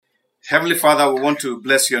Heavenly Father, we want to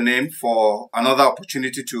bless your name for another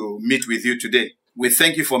opportunity to meet with you today. We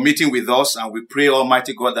thank you for meeting with us, and we pray,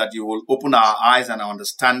 Almighty God, that you will open our eyes and our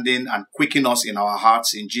understanding and quicken us in our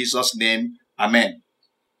hearts. In Jesus' name, amen.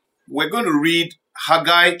 We're going to read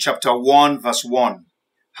Haggai chapter 1, verse 1.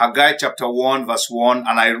 Haggai chapter 1, verse 1,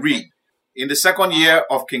 and I read, In the second year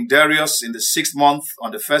of King Darius, in the 6th month,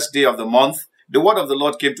 on the first day of the month, the word of the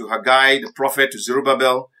Lord came to Haggai, the prophet, to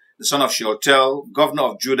Zerubbabel, the son of Shealtiel, governor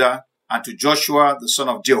of Judah, and to Joshua, the son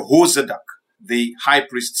of Jehozadak, the high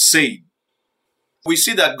priest, saying, We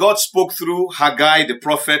see that God spoke through Haggai, the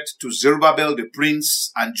prophet, to Zerubbabel, the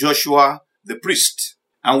prince, and Joshua, the priest.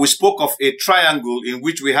 And we spoke of a triangle in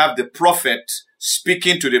which we have the prophet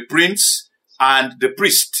speaking to the prince and the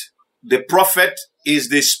priest. The prophet is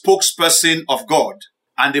the spokesperson of God,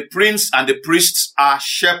 and the prince and the priests are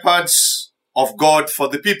shepherds of God for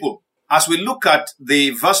the people. As we look at the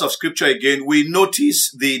verse of scripture again, we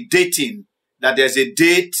notice the dating, that there's a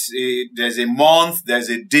date, there's a month, there's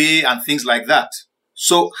a day, and things like that.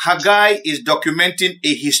 So Haggai is documenting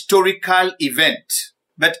a historical event.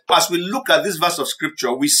 But as we look at this verse of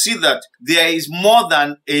scripture, we see that there is more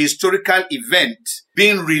than a historical event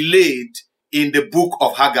being relayed in the book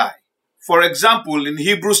of Haggai. For example, in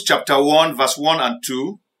Hebrews chapter 1, verse 1 and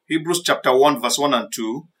 2, Hebrews chapter 1, verse 1 and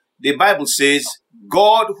 2, the Bible says,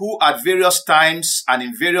 God, who at various times and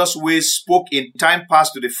in various ways spoke in time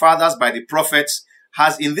past to the fathers by the prophets,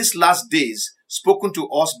 has in these last days spoken to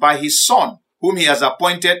us by his Son, whom he has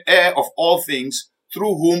appointed heir of all things,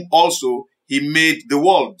 through whom also he made the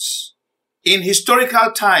worlds. In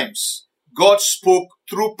historical times, God spoke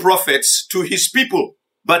through prophets to his people.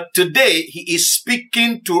 But today, he is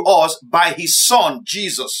speaking to us by his Son,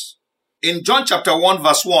 Jesus. In John chapter 1,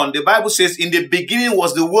 verse 1, the Bible says, In the beginning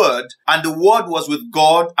was the Word, and the Word was with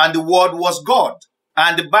God, and the Word was God.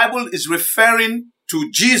 And the Bible is referring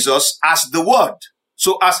to Jesus as the Word.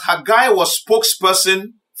 So as Haggai was spokesperson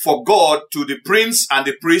for God to the prince and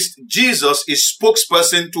the priest, Jesus is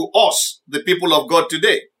spokesperson to us, the people of God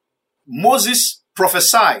today. Moses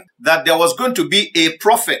prophesied that there was going to be a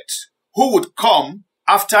prophet who would come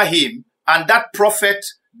after him, and that prophet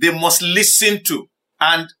they must listen to.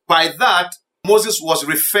 And by that, Moses was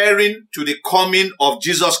referring to the coming of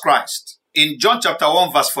Jesus Christ. In John chapter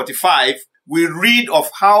 1, verse 45, we read of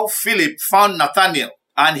how Philip found Nathanael.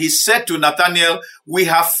 And he said to Nathanael, We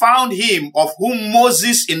have found him of whom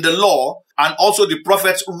Moses in the law and also the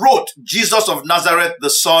prophets wrote, Jesus of Nazareth, the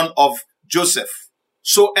son of Joseph.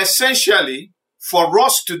 So essentially, for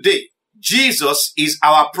us today, Jesus is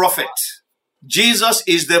our prophet. Jesus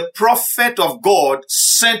is the prophet of God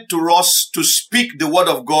sent to us to speak the word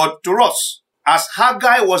of God to us. As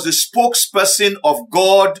Haggai was the spokesperson of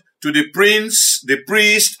God to the prince, the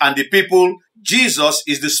priest, and the people, Jesus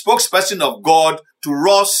is the spokesperson of God to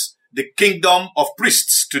us, the kingdom of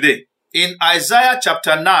priests today. In Isaiah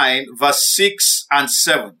chapter 9, verse 6 and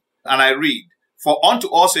 7, and I read, For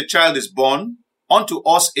unto us a child is born, unto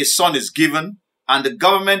us a son is given, and the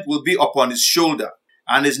government will be upon his shoulder.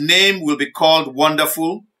 And his name will be called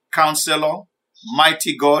Wonderful, Counselor,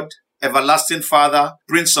 Mighty God, Everlasting Father,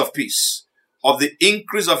 Prince of Peace. Of the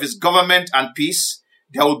increase of his government and peace,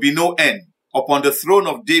 there will be no end upon the throne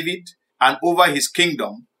of David and over his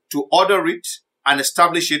kingdom, to order it and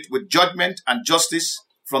establish it with judgment and justice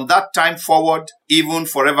from that time forward, even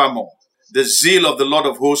forevermore. The zeal of the Lord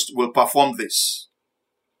of hosts will perform this.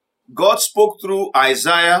 God spoke through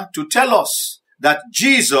Isaiah to tell us that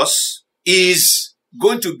Jesus is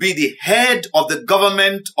going to be the head of the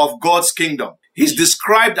government of God's kingdom. He's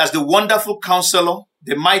described as the Wonderful Counselor,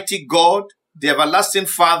 the Mighty God, the Everlasting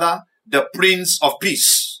Father, the Prince of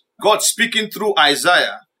Peace. God speaking through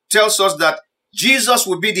Isaiah tells us that Jesus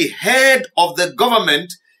will be the head of the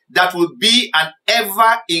government that will be an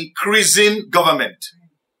ever-increasing government.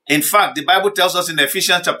 In fact, the Bible tells us in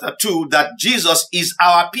Ephesians chapter 2 that Jesus is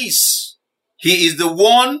our peace. He is the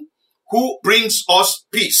one who brings us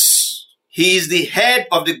peace. He is the head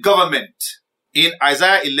of the government. In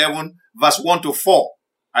Isaiah 11, verse 1 to 4.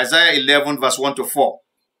 Isaiah 11, verse 1 to 4.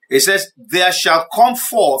 It says, There shall come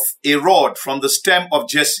forth a rod from the stem of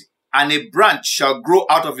Jesse, and a branch shall grow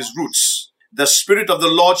out of his roots. The Spirit of the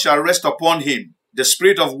Lord shall rest upon him, the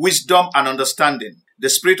Spirit of wisdom and understanding, the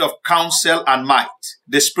Spirit of counsel and might,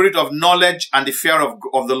 the Spirit of knowledge and the fear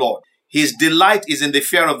of the Lord. His delight is in the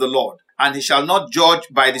fear of the Lord, and he shall not judge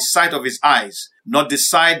by the sight of his eyes, nor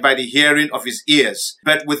decide by the hearing of his ears.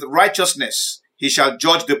 But with righteousness he shall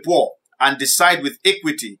judge the poor, and decide with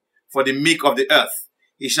equity for the meek of the earth.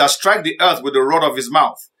 He shall strike the earth with the rod of his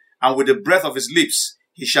mouth, and with the breath of his lips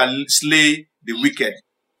he shall slay the wicked.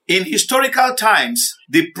 In historical times,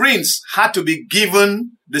 the prince had to be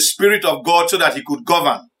given the Spirit of God so that he could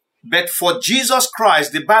govern. But for Jesus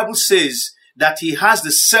Christ, the Bible says that he has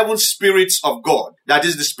the 7 spirits of God. That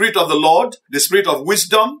is the Spirit of the Lord, the Spirit of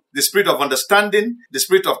wisdom, the Spirit of understanding, the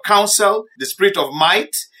Spirit of counsel, the Spirit of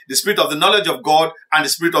might, the Spirit of the knowledge of God, and the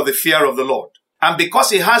Spirit of the fear of the Lord. And because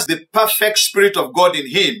he has the perfect Spirit of God in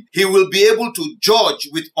him, he will be able to judge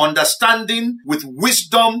with understanding, with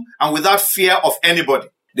wisdom, and without fear of anybody.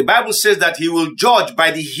 The Bible says that he will judge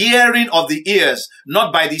by the hearing of the ears,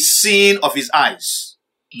 not by the seeing of his eyes.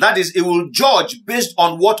 That is, he will judge based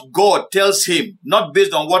on what God tells him, not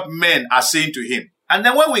based on what men are saying to him. And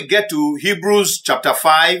then when we get to Hebrews chapter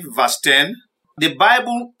 5, verse 10, the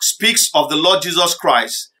Bible speaks of the Lord Jesus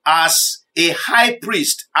Christ as a high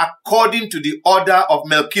priest according to the order of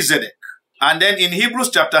Melchizedek. And then in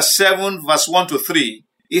Hebrews chapter 7, verse 1 to 3,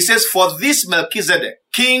 it says, "For this Melchizedek,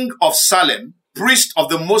 king of Salem, priest of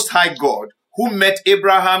the Most High God, who met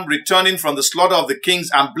Abraham returning from the slaughter of the kings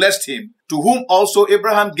and blessed him, to whom also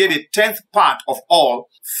Abraham gave a 10th part of all,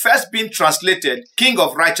 first being translated King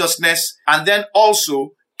of Righteousness, and then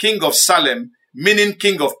also King of Salem, meaning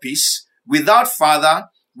King of Peace, without father,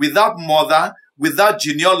 without mother, without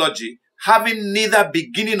genealogy, having neither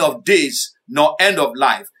beginning of days nor end of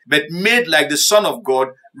life, but made like the Son of God,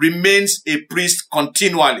 remains a priest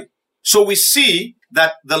continually." So we see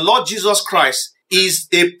that the Lord Jesus Christ is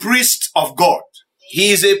a priest of God.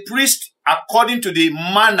 He is a priest according to the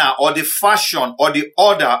manner or the fashion or the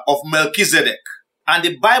order of Melchizedek. And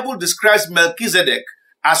the Bible describes Melchizedek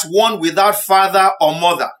as one without father or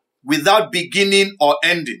mother, without beginning or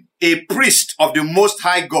ending, a priest of the Most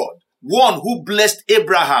High God, one who blessed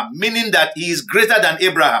Abraham, meaning that he is greater than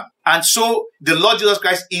Abraham. And so the Lord Jesus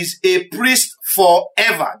Christ is a priest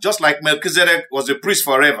forever, just like Melchizedek was a priest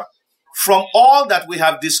forever. From all that we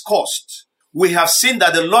have discussed, we have seen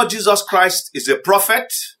that the Lord Jesus Christ is a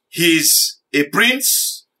prophet, he is a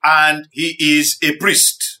prince, and he is a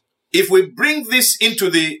priest. If we bring this into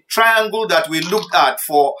the triangle that we looked at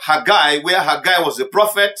for Haggai, where Haggai was the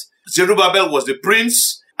prophet, Zerubbabel was the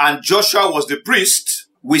prince, and Joshua was the priest,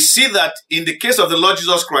 we see that in the case of the Lord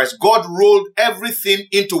Jesus Christ, God rolled everything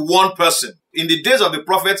into one person. In the days of the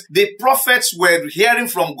prophets were hearing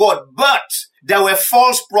from God, but there were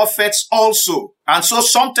false prophets also. And so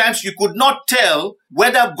sometimes you could not tell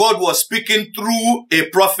whether God was speaking through a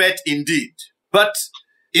prophet indeed. But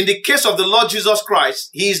in the case of the Lord Jesus Christ,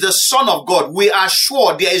 he is the Son of God. We are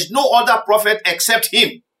sure there is no other prophet except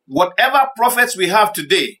him. Whatever prophets we have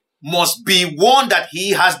today must be one that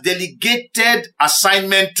he has delegated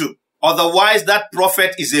assignment to. Otherwise, that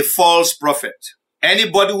prophet is a false prophet.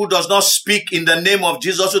 Anybody who does not speak in the name of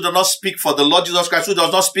Jesus, who does not speak for the Lord Jesus Christ, who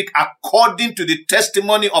does not speak according to the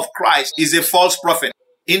testimony of Christ, is a false prophet.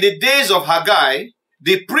 In the days of Haggai,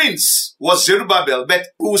 the prince was Zerubbabel, but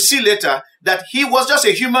we will see later that he was just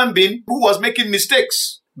a human being who was making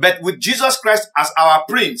mistakes. But with Jesus Christ as our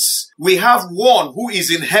prince, we have one who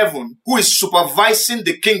is in heaven, who is supervising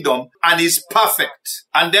the kingdom and is perfect.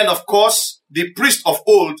 And then, of course, the priest of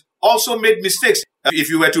old also made mistakes.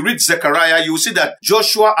 If you were to read Zechariah, you will see that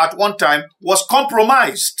Joshua at one time was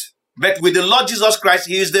compromised. But with the Lord Jesus Christ,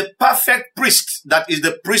 he is the perfect priest, that is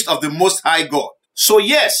the priest of the Most High God. So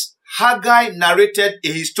yes, Haggai narrated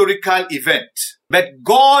a historical event, but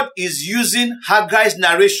God is using Haggai's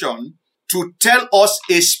narration to tell us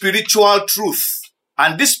a spiritual truth.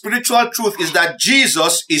 And this spiritual truth is that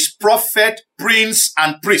Jesus is prophet, prince,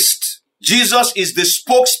 and priest. Jesus is the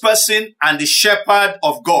spokesperson and the shepherd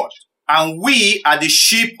of God. And we are the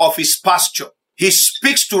sheep of his pasture. He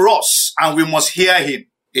speaks to us and we must hear him.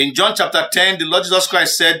 In John chapter 10, the Lord Jesus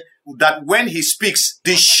Christ said that when he speaks,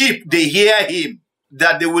 the sheep, they hear him,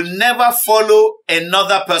 that they will never follow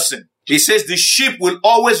another person. He says the sheep will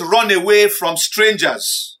always run away from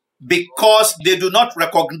strangers because they do not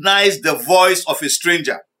recognize the voice of a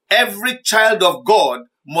stranger. Every child of God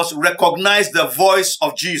must recognize the voice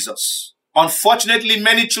of Jesus. Unfortunately,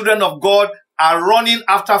 many children of God are running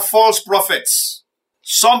after false prophets.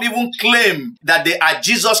 Some even claim that they are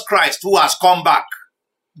Jesus Christ who has come back.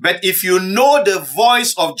 But if you know the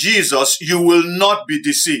voice of Jesus, you will not be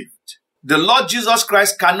deceived. The Lord Jesus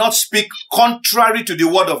Christ cannot speak contrary to the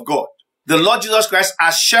word of God. The Lord Jesus Christ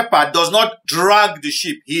as shepherd does not drag the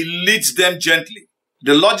sheep. He leads them gently.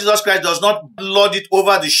 The Lord Jesus Christ does not lord it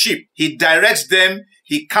over the sheep. He directs them.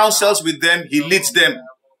 He counsels with them. He leads them.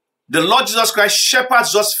 The Lord Jesus Christ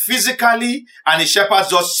shepherds us physically and he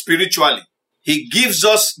shepherds us spiritually. He gives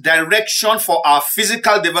us direction for our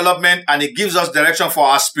physical development and he gives us direction for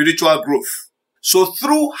our spiritual growth. So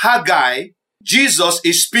through Haggai, Jesus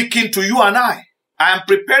is speaking to you and I. I am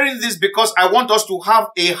preparing this because I want us to have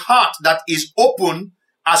a heart that is open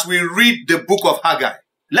as we read the book of Haggai.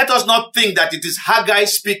 Let us not think that it is Haggai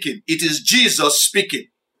speaking. It is Jesus speaking.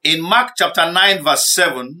 In Mark chapter 9 verse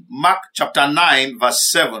 7,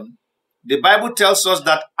 the Bible tells us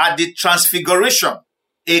that at the transfiguration,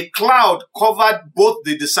 a cloud covered both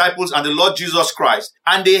the disciples and the Lord Jesus Christ,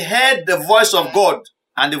 and they heard the voice of God.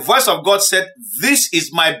 And the voice of God said, "This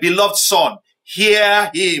is my beloved Son,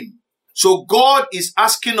 hear him." So God is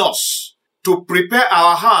asking us to prepare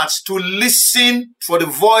our hearts to listen for the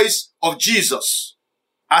voice of Jesus.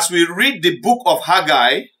 As we read the book of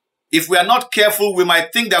Haggai, if we are not careful, we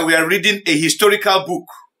might think that we are reading a historical book.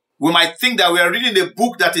 We might think that we are reading a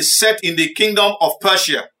book that is set in the kingdom of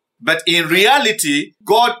Persia. But in reality,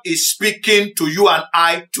 God is speaking to you and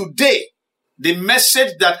I today. The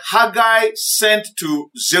message that Haggai sent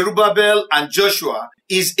to Zerubbabel and Joshua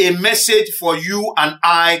is a message for you and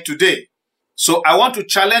I today. So I want to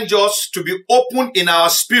challenge us to be open in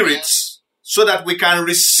our spirits so that we can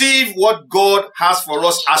receive what God has for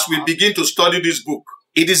us as we begin to study this book.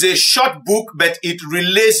 It is a short book, but it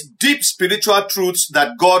relays deep spiritual truths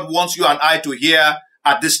that God wants you and I to hear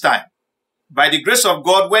at this time. By the grace of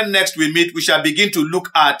God, when next we meet, we shall begin to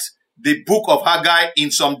look at the book of Haggai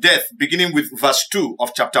in some depth, beginning with verse 2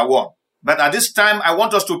 of chapter 1. But at this time, I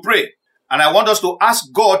want us to pray, and I want us to ask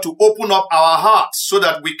God to open up our hearts so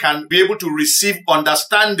that we can be able to receive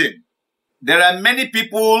understanding. There are many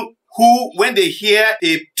people who, when they hear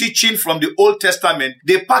a teaching from the Old Testament,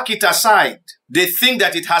 they pack it aside. They think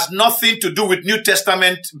that it has nothing to do with New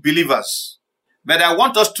Testament believers. But I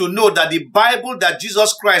want us to know that the Bible that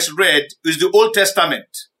Jesus Christ read is the Old Testament.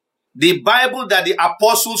 The Bible that the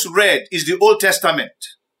apostles read is the Old Testament.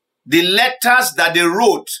 The letters that they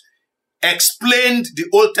wrote explained the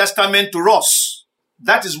Old Testament to us.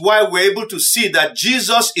 That is why we're able to see that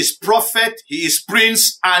Jesus is prophet, he is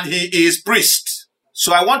prince, and he is priest.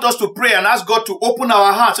 So I want us to pray and ask God to open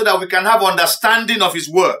our hearts so that we can have understanding of his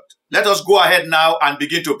word. Let us go ahead now and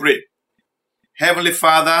begin to pray. Heavenly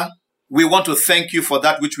Father, we want to thank you for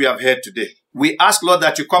that which we have heard today. We ask, Lord,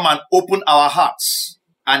 that you come and open our hearts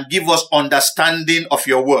and give us understanding of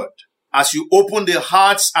your word. As you open the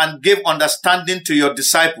hearts and give understanding to your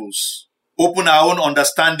disciples, open our own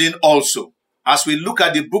understanding also. As we look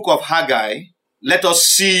at the book of Haggai, let us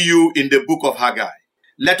see you in the book of Haggai.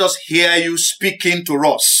 Let us hear you speaking to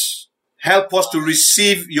us. Help us to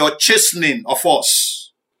receive your chastening of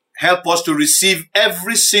us. Help us to receive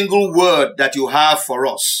every single word that you have for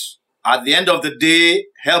us. At the end of the day,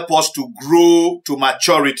 help us to grow to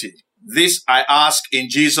maturity. This I ask in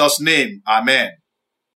Jesus' name. Amen.